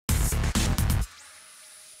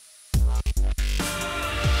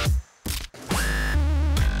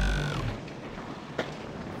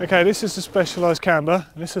Okay, this is the Specialized camber,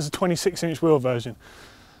 and this is a 26-inch wheel version.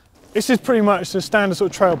 This is pretty much the standard sort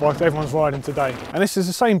of trail bike that everyone's riding today. And this is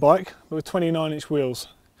the same bike, but with 29-inch wheels.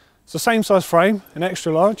 It's the same size frame, an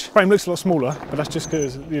extra large. Frame looks a lot smaller, but that's just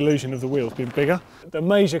because the illusion of the wheels being bigger. The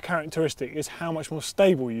major characteristic is how much more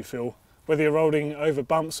stable you feel, whether you're rolling over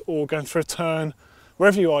bumps or going through a turn.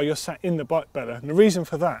 Wherever you are, you're sat in the bike better. And the reason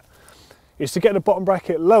for that is to get the bottom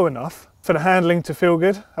bracket low enough for the handling to feel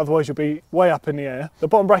good, otherwise you'll be way up in the air. The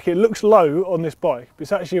bottom bracket looks low on this bike, but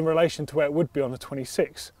it's actually in relation to where it would be on a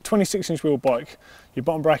 26-inch wheel bike. Your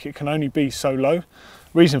bottom bracket can only be so low.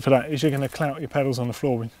 Reason for that is you're going to clout your pedals on the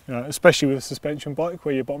floor, especially with a suspension bike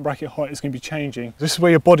where your bottom bracket height is going to be changing. This is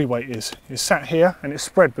where your body weight is. It's sat here and it's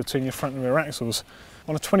spread between your front and rear axles.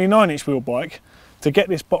 On a 29-inch wheel bike, to get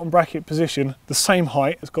this bottom bracket position the same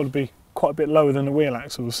height, it's got to be quite a bit lower than the wheel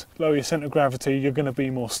axles. Lower your centre of gravity, you're going to be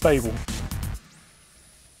more stable.